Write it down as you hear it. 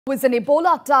With an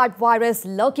Ebola-type virus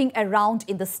lurking around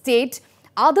in the state,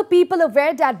 are the people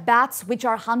aware that bats which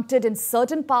are hunted in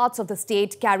certain parts of the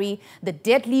state carry the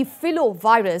deadly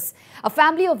filo-virus, a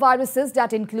family of viruses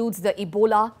that includes the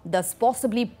Ebola, thus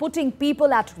possibly putting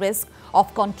people at risk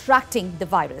of contracting the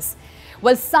virus?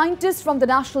 Well, scientists from the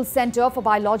National Center for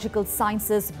Biological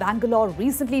Sciences, Bangalore,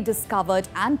 recently discovered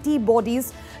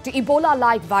antibodies to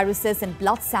Ebola-like viruses in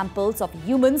blood samples of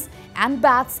humans and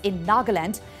bats in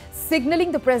Nagaland,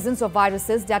 signaling the presence of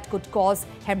viruses that could cause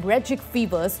hemorrhagic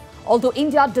fevers, although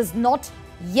India does not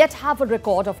yet have a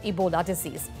record of Ebola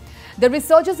disease. The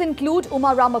researchers include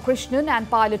Uma Ramakrishnan and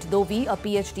Pilot Dovi, a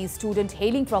PhD student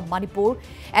hailing from Manipur,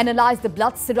 analyzed the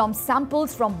blood serum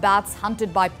samples from bats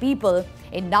hunted by people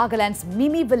in Nagaland's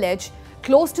Mimi village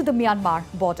close to the Myanmar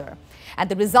border. And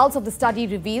the results of the study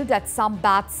revealed that some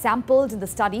bats sampled in the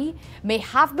study may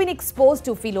have been exposed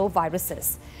to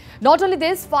filo-viruses. Not only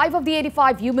this, 5 of the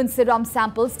 85 human serum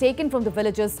samples taken from the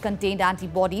villagers contained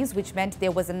antibodies, which meant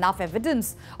there was enough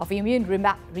evidence of immune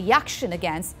reaction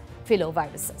against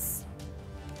filo-viruses.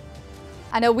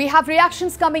 And we have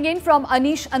reactions coming in from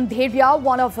Anish Andheria,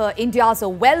 one of India's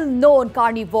well-known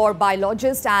carnivore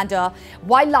biologist and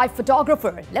wildlife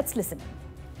photographer. Let's listen.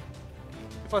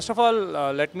 First of all,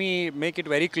 let me make it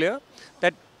very clear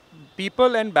that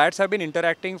people and bats have been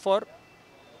interacting for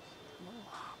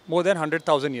more than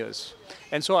 100,000 years.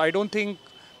 And so I don't think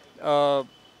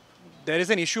there is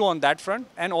an issue on that front.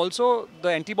 And also the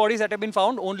antibodies that have been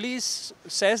found only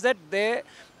says that there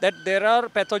are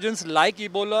pathogens like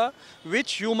Ebola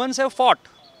which humans have fought.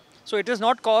 So it has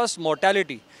not caused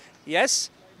mortality.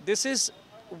 Yes, this is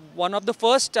one of the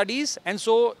first studies, and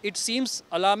so it seems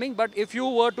alarming, but if you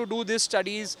were to do these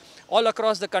studies all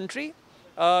across the country,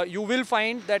 you will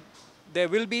find that there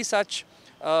will be such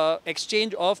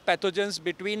exchange of pathogens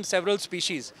between several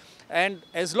species. And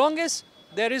as long as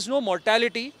there is no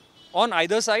mortality on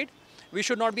either side, we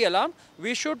should not be alarmed.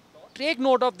 We should take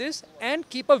note of this and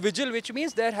keep a vigil, which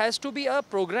means there has to be a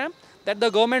program that the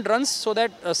government runs so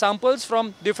that samples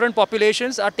from different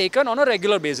populations are taken on a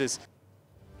regular basis.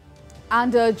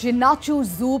 And Jinachu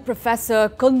Xu, professor,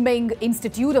 Kunming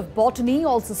Institute of Botany,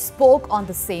 also spoke on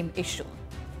the same issue.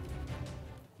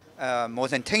 More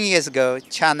than 10 years ago,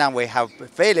 China, we have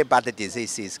very bad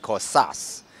diseases called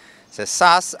SARS. So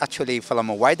SARS actually from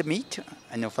wild meat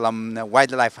and from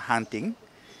wildlife hunting.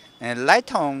 And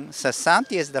later on, the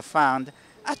scientists found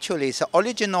actually the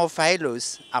original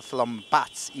virus are from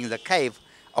bats in the cave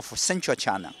of central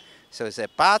China. So the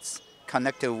bats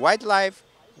connect to wildlife,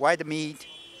 wild meat,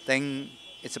 then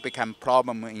it's become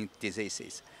problem in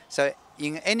diseases. So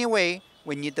in any way,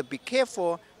 we need to be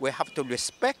careful. We have to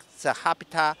respect the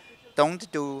habitat,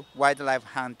 don't do wildlife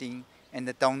hunting,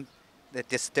 and don't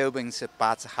disturbing the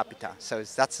bats' habitat. So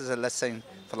that's the lesson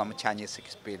from Chinese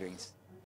experience.